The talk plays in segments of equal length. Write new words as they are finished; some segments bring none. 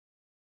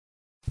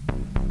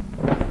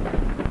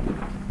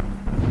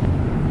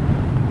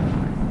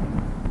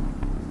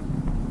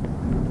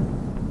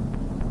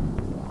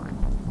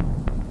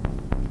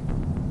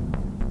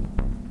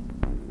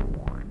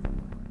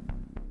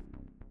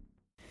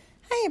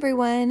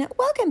everyone.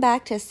 Welcome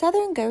back to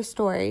Southern Ghost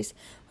Stories,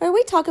 where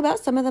we talk about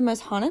some of the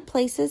most haunted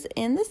places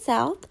in the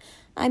South.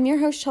 I'm your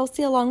host,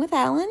 Chelsea, along with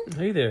Alan.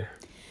 Hey there.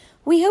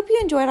 We hope you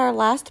enjoyed our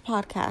last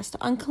podcast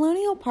on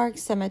Colonial Park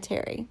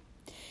Cemetery.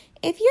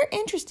 If you're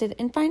interested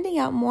in finding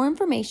out more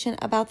information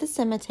about the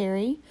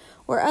cemetery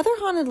or other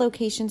haunted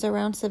locations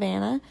around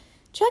Savannah,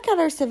 check out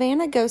our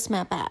Savannah Ghost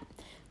Map app,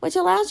 which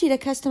allows you to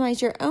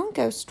customize your own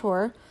ghost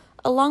tour,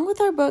 along with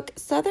our book,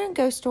 Southern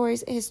Ghost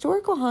Stories,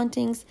 Historical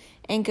Hauntings,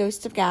 and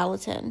Ghosts of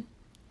Gallatin.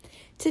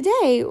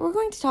 Today, we're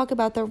going to talk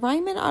about the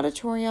Ryman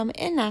Auditorium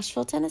in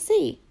Nashville,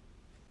 Tennessee.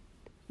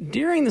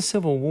 During the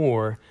Civil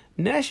War,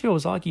 Nashville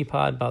was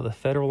occupied by the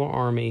Federal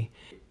Army,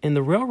 and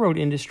the railroad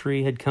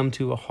industry had come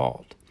to a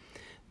halt.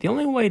 The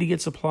only way to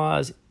get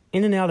supplies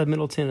in and out of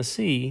Middle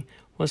Tennessee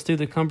was through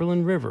the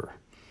Cumberland River.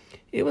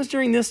 It was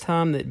during this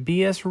time that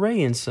B.S.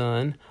 Ray &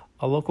 Son,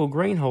 a local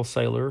grain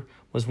wholesaler,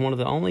 was one of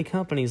the only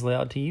companies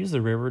allowed to use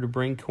the river to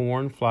bring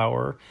corn,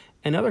 flour,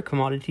 and other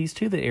commodities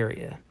to the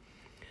area.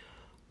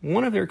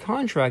 One of their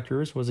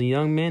contractors was a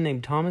young man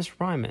named Thomas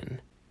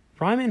Ryman.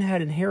 Ryman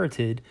had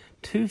inherited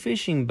 2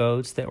 fishing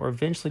boats that were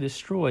eventually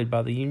destroyed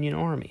by the Union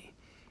Army.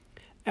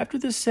 After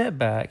this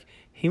setback,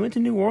 he went to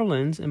New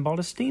Orleans and bought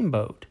a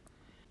steamboat.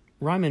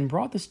 Ryman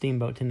brought the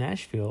steamboat to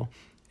Nashville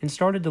and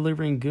started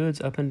delivering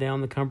goods up and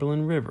down the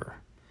Cumberland River.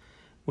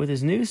 With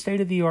his new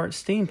state-of-the-art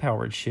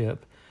steam-powered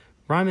ship,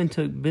 Ryman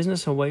took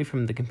business away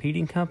from the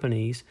competing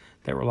companies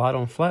that relied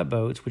on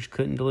flatboats which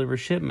couldn't deliver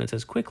shipments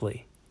as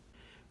quickly.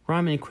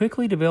 Ryman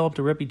quickly developed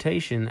a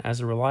reputation as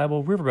a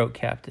reliable riverboat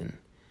captain.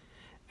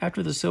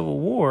 After the Civil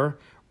War,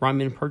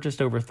 Ryman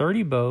purchased over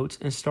 30 boats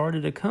and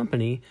started a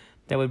company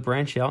that would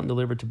branch out and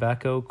deliver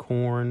tobacco,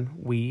 corn,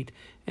 wheat,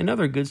 and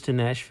other goods to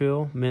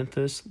Nashville,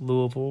 Memphis,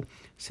 Louisville,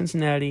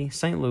 Cincinnati,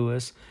 St.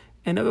 Louis,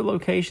 and other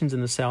locations in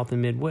the South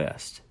and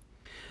Midwest.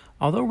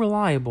 Although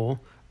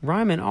reliable,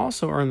 Ryman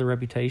also earned the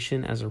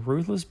reputation as a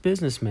ruthless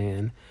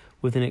businessman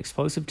with an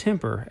explosive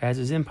temper as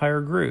his empire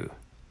grew.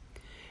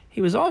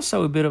 He was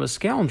also a bit of a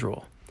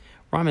scoundrel.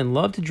 Ryman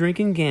loved to drink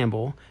and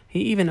gamble. He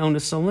even owned a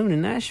saloon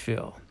in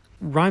Nashville.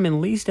 Ryman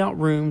leased out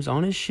rooms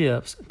on his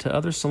ships to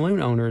other saloon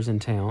owners in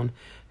town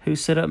who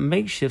set up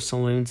makeshift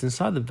saloons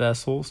inside the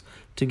vessels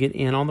to get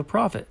in on the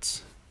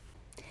profits.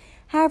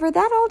 However,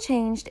 that all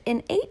changed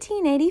in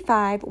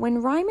 1885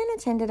 when Ryman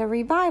attended a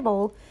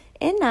revival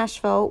in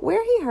Nashville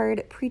where he heard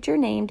a preacher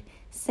named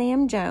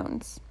Sam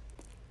Jones.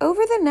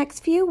 Over the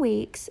next few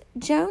weeks,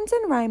 Jones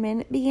and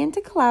Ryman began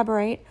to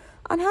collaborate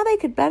on how they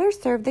could better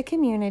serve the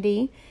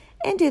community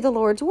and do the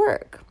Lord's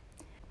work.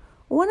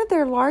 One of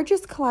their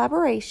largest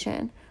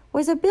collaboration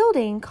was a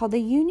building called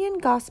the Union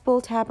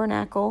Gospel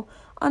Tabernacle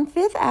on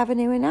 5th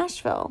Avenue in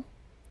Nashville.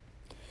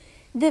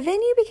 The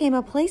venue became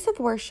a place of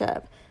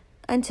worship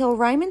until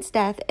Ryman's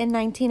death in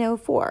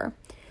 1904,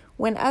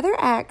 when other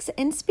acts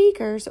and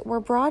speakers were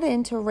brought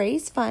in to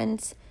raise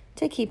funds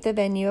to keep the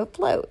venue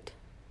afloat.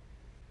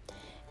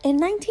 In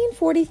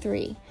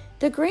 1943,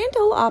 the Grand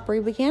Ole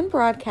Opry began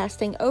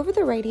broadcasting over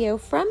the radio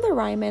from the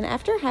Ryman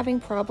after having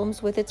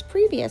problems with its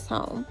previous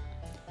home.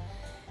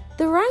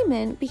 The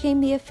Ryman became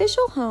the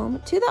official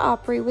home to the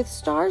Opry with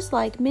stars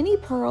like Minnie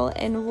Pearl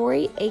and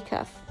Roy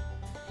Acuff.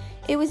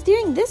 It was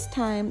during this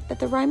time that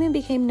the Ryman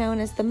became known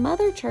as the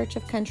Mother Church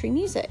of Country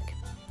Music.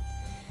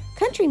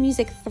 Country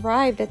music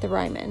thrived at the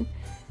Ryman,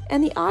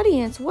 and the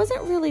audience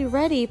wasn't really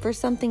ready for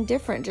something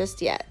different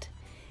just yet.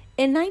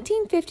 In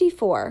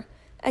 1954,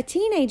 a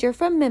teenager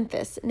from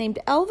Memphis named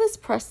Elvis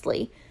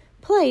Presley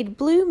played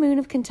Blue Moon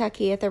of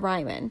Kentucky at the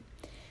Ryman.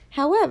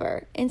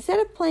 However,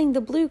 instead of playing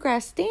the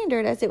bluegrass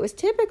standard as it was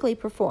typically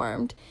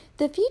performed,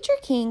 the future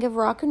king of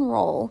rock and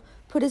roll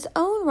put his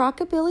own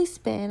rockabilly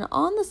spin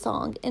on the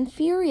song,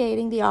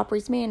 infuriating the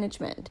Opry's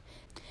management.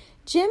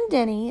 Jim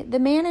Denny, the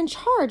man in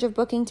charge of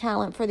booking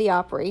talent for the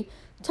Opry,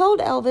 told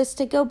Elvis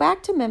to go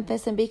back to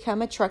Memphis and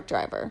become a truck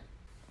driver.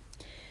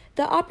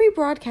 The Opry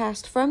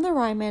broadcast from the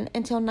Ryman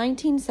until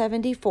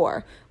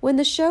 1974, when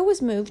the show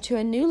was moved to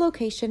a new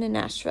location in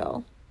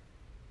Nashville.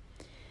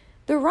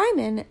 The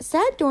Ryman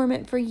sat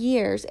dormant for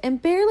years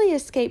and barely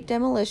escaped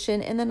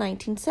demolition in the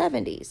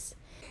 1970s.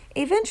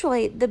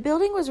 Eventually, the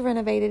building was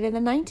renovated in the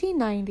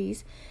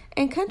 1990s,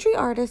 and country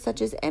artists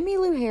such as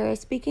Emmylou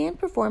Harris began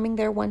performing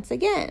there once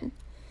again.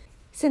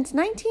 Since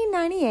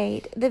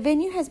 1998, the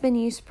venue has been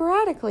used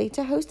sporadically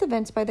to host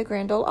events by the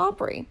Grand Ole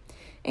Opry,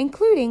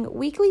 including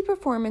weekly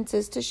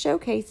performances to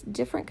showcase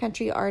different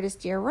country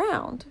artists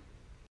year-round.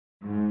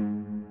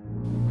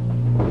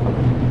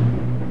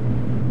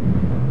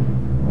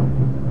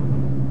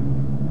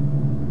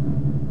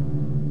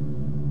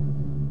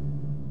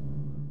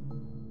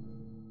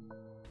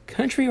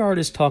 Country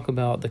artists talk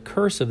about the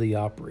curse of the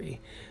Opry.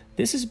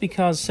 This is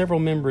because several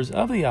members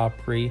of the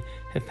Opry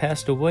have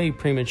passed away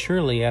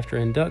prematurely after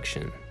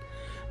induction.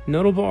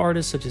 Notable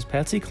artists such as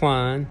Patsy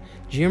Cline,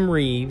 Jim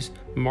Reeves,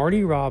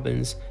 Marty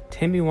Robbins,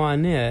 Tammy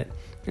Wynette,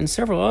 and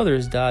several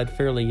others died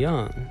fairly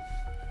young.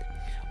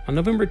 On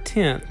November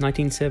 10,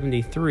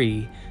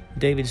 1973,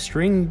 David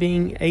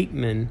String-Bean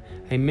Aikman,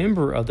 a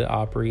member of the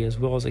Opry as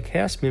well as a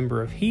cast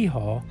member of Hee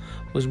Haw,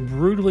 was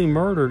brutally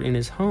murdered in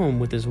his home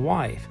with his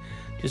wife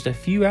just a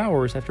few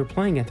hours after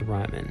playing at the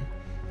Ryman.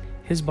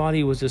 His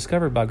body was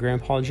discovered by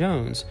Grandpa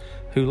Jones,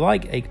 who,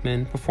 like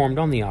Aikman, performed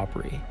on the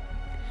Opry.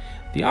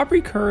 The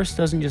Opry curse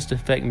doesn't just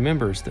affect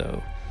members,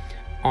 though.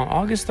 On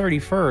August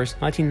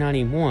 31st,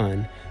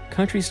 1991,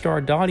 country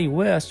star Dottie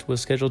West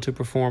was scheduled to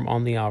perform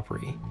on the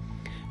Opry.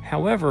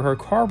 However, her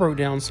car broke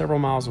down several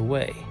miles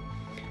away.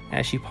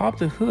 As she popped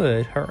the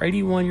hood, her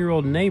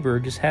 81-year-old neighbor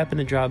just happened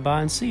to drive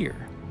by and see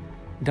her.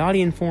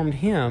 Dottie informed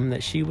him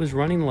that she was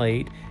running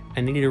late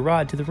and needed a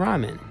ride to the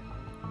Ryman.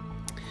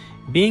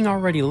 Being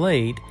already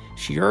late,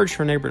 she urged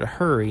her neighbor to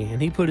hurry,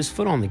 and he put his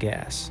foot on the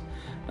gas.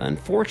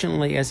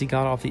 Unfortunately, as he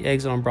got off the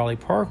exit on Brawley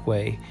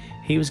Parkway,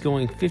 he was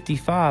going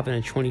 55 in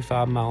a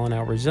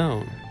 25-mile-an-hour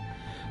zone.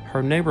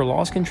 Her neighbor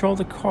lost control of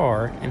the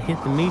car and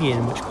hit the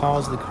median, which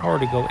caused the car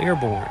to go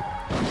airborne.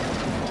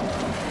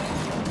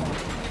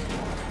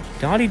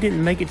 Dottie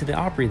didn't make it to the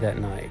Opry that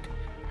night.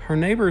 Her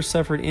neighbor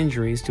suffered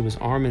injuries to his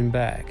arm and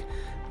back.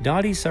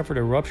 Dottie suffered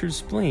a ruptured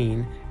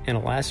spleen and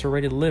a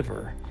lacerated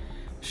liver.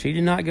 She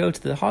did not go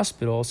to the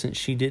hospital since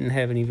she didn't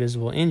have any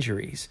visible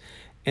injuries,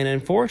 and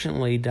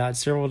unfortunately died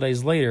several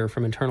days later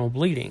from internal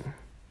bleeding.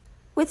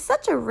 With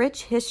such a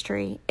rich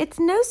history, it's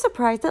no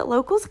surprise that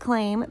locals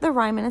claim the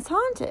Ryman is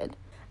haunted.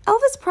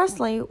 Elvis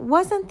Presley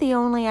wasn't the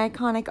only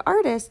iconic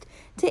artist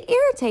to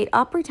irritate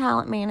Opry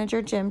talent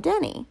manager Jim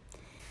Denny.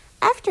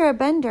 After a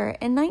bender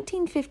in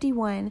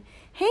 1951,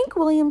 Hank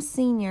Williams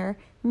Sr.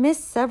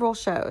 missed several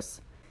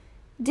shows.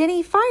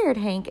 Denny fired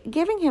Hank,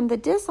 giving him the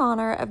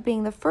dishonor of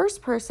being the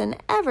first person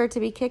ever to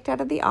be kicked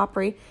out of the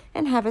Opry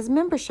and have his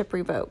membership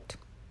revoked.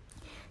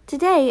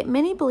 Today,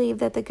 many believe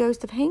that the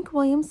ghost of Hank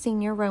Williams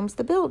Sr. roams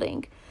the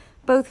building.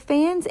 Both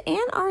fans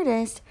and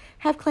artists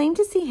have claimed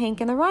to see Hank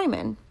in the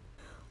Ryman.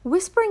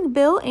 Whispering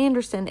Bill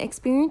Anderson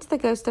experienced the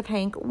ghost of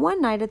Hank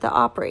one night at the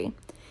Opry,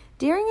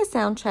 during a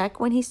sound check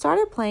when he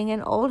started playing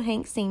an old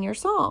Hank Sr.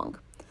 song.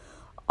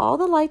 All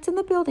the lights in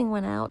the building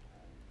went out,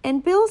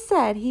 and Bill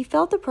said he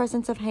felt the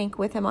presence of Hank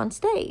with him on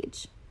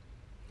stage.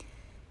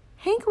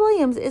 Hank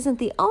Williams isn't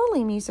the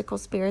only musical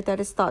spirit that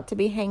is thought to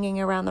be hanging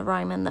around the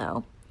Ryman,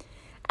 though.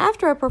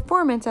 After a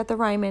performance at the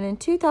Ryman in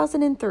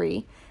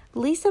 2003,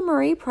 Lisa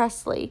Marie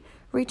Presley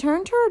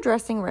returned to her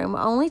dressing room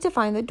only to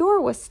find the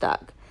door was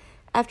stuck.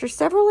 After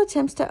several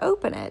attempts to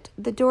open it,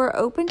 the door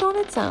opened on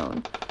its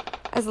own.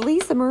 As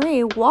Lisa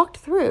Marie walked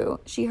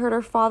through, she heard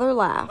her father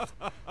laugh.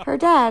 Her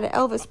dad,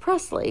 Elvis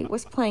Presley,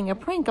 was playing a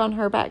prank on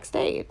her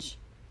backstage.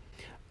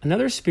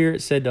 Another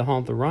spirit said to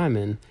haunt the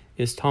Ryman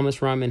is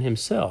Thomas Ryman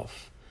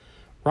himself.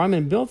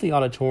 Ryman built the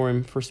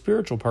auditorium for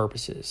spiritual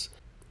purposes.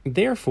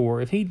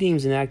 Therefore, if he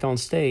deems an act on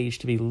stage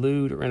to be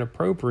lewd or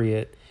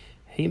inappropriate,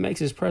 he makes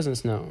his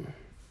presence known.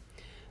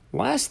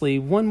 Lastly,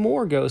 one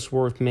more ghost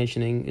worth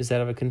mentioning is that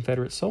of a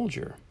Confederate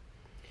soldier.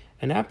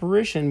 An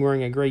apparition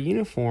wearing a gray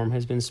uniform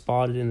has been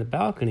spotted in the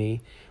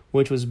balcony,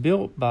 which was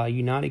built by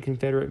United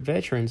Confederate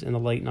veterans in the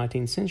late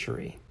 19th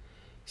century.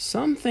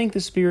 Some think the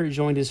spirit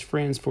joined his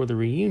friends for the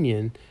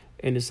reunion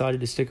and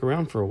decided to stick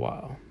around for a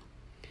while.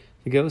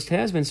 The ghost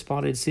has been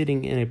spotted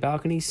sitting in a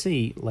balcony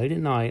seat late at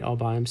night all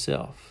by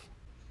himself.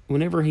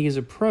 Whenever he is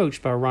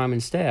approached by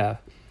Ryman staff,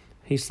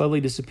 he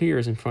slowly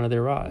disappears in front of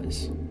their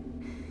eyes.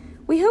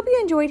 We hope you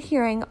enjoyed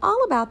hearing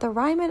all about the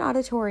Ryman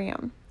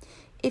Auditorium.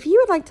 If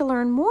you would like to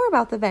learn more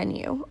about the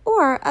venue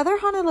or other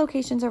haunted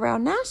locations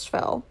around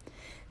Nashville,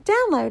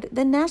 download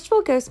the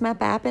Nashville Ghost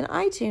Map app in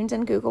iTunes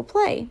and Google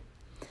Play.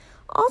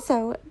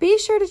 Also, be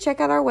sure to check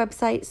out our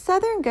website,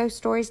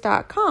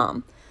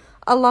 southernghoststories.com,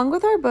 along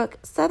with our book,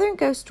 Southern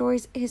Ghost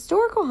Stories,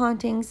 Historical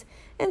Hauntings,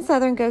 and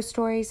Southern Ghost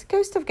Stories,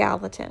 Ghost of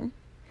Gallatin.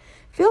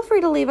 Feel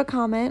free to leave a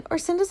comment or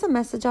send us a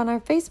message on our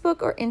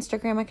Facebook or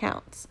Instagram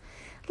accounts.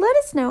 Let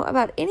us know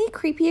about any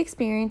creepy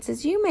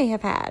experiences you may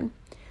have had.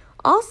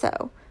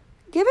 Also,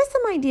 give us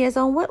some ideas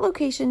on what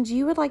locations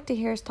you would like to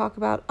hear us talk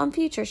about on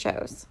future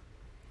shows.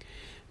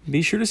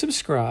 Be sure to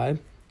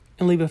subscribe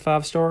and leave a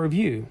 5-star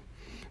review.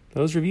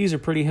 Those reviews are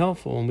pretty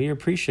helpful, and we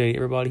appreciate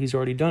everybody who's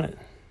already done it.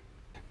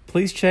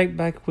 Please check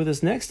back with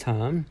us next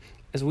time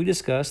as we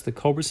discuss the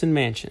Culbertson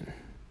Mansion.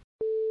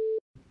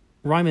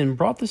 Ryman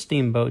brought the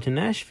steamboat to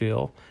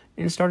Nashville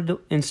and started to...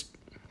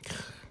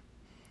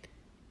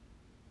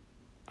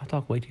 I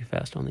talk way too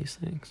fast on these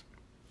things.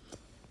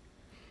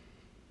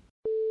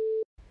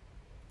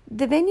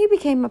 The venue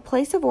became a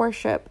place of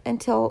worship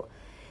until...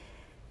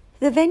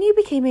 The venue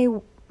became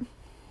a...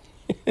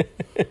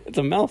 It's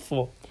a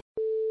mouthful.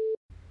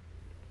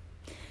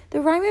 The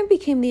Ryman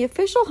became the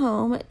official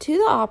home to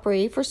the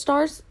Opry for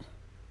stars...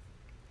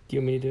 Do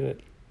you want me to do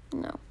it?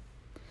 No.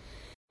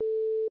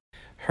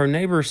 Her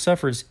neighbor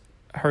suffers...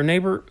 Her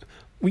neighbor...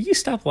 Will you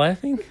stop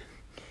laughing?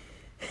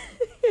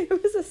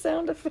 It was a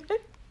sound effect.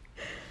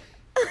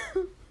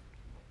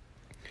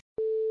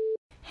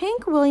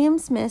 Hank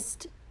Williams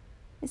missed...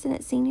 Isn't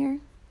it senior?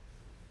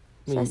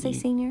 Should I say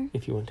senior?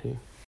 If you want to.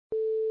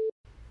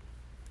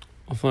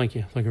 Well, thank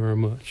you. Thank you very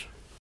much.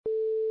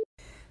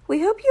 We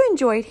hope you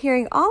enjoyed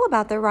hearing all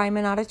about the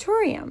Ryman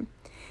Auditorium.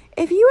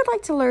 If you would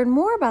like to learn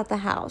more about the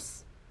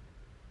house,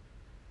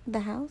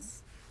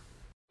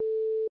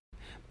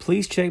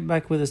 please check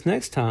back with us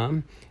next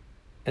time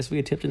as we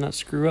attempt to not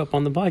screw up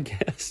on the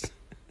podcast.